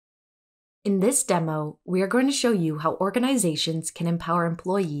In this demo, we are going to show you how organizations can empower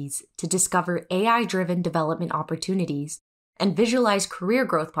employees to discover AI-driven development opportunities and visualize career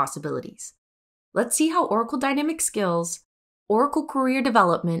growth possibilities. Let's see how Oracle Dynamic Skills, Oracle Career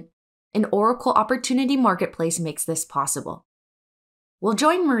Development, and Oracle Opportunity Marketplace makes this possible. We'll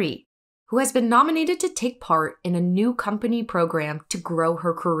join Marie, who has been nominated to take part in a new company program to grow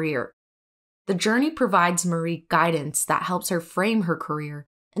her career. The journey provides Marie guidance that helps her frame her career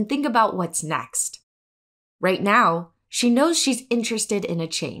and think about what's next. Right now, she knows she's interested in a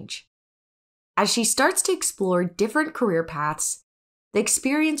change. As she starts to explore different career paths, the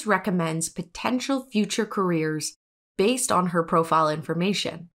experience recommends potential future careers based on her profile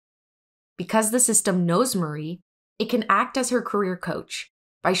information. Because the system knows Marie, it can act as her career coach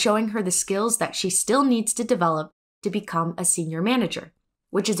by showing her the skills that she still needs to develop to become a senior manager,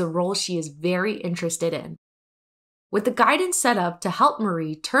 which is a role she is very interested in. With the guidance set up to help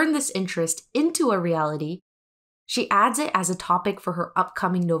Marie turn this interest into a reality, she adds it as a topic for her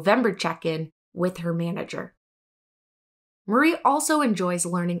upcoming November check-in with her manager. Marie also enjoys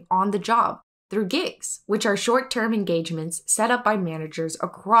learning on the job through gigs, which are short-term engagements set up by managers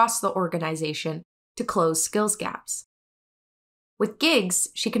across the organization to close skills gaps. With gigs,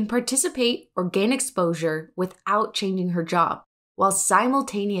 she can participate or gain exposure without changing her job, while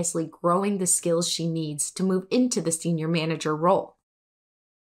simultaneously growing the skills she needs to move into the senior manager role.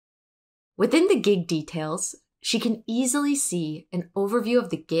 Within the gig details, she can easily see an overview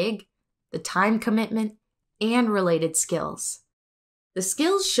of the gig, the time commitment, and related skills. The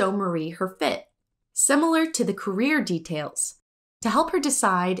skills show Marie her fit, similar to the career details, to help her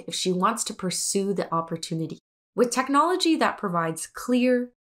decide if she wants to pursue the opportunity. With technology that provides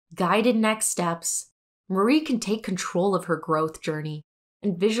clear, guided next steps, Marie can take control of her growth journey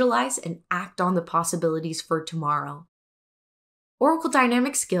and visualize and act on the possibilities for tomorrow. Oracle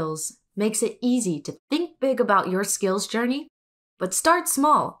Dynamic Skills makes it easy to think big about your skills journey, but start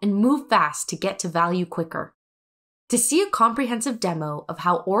small and move fast to get to value quicker. To see a comprehensive demo of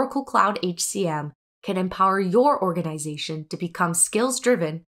how Oracle Cloud HCM can empower your organization to become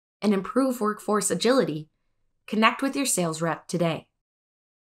skills-driven and improve workforce agility, connect with your sales rep today.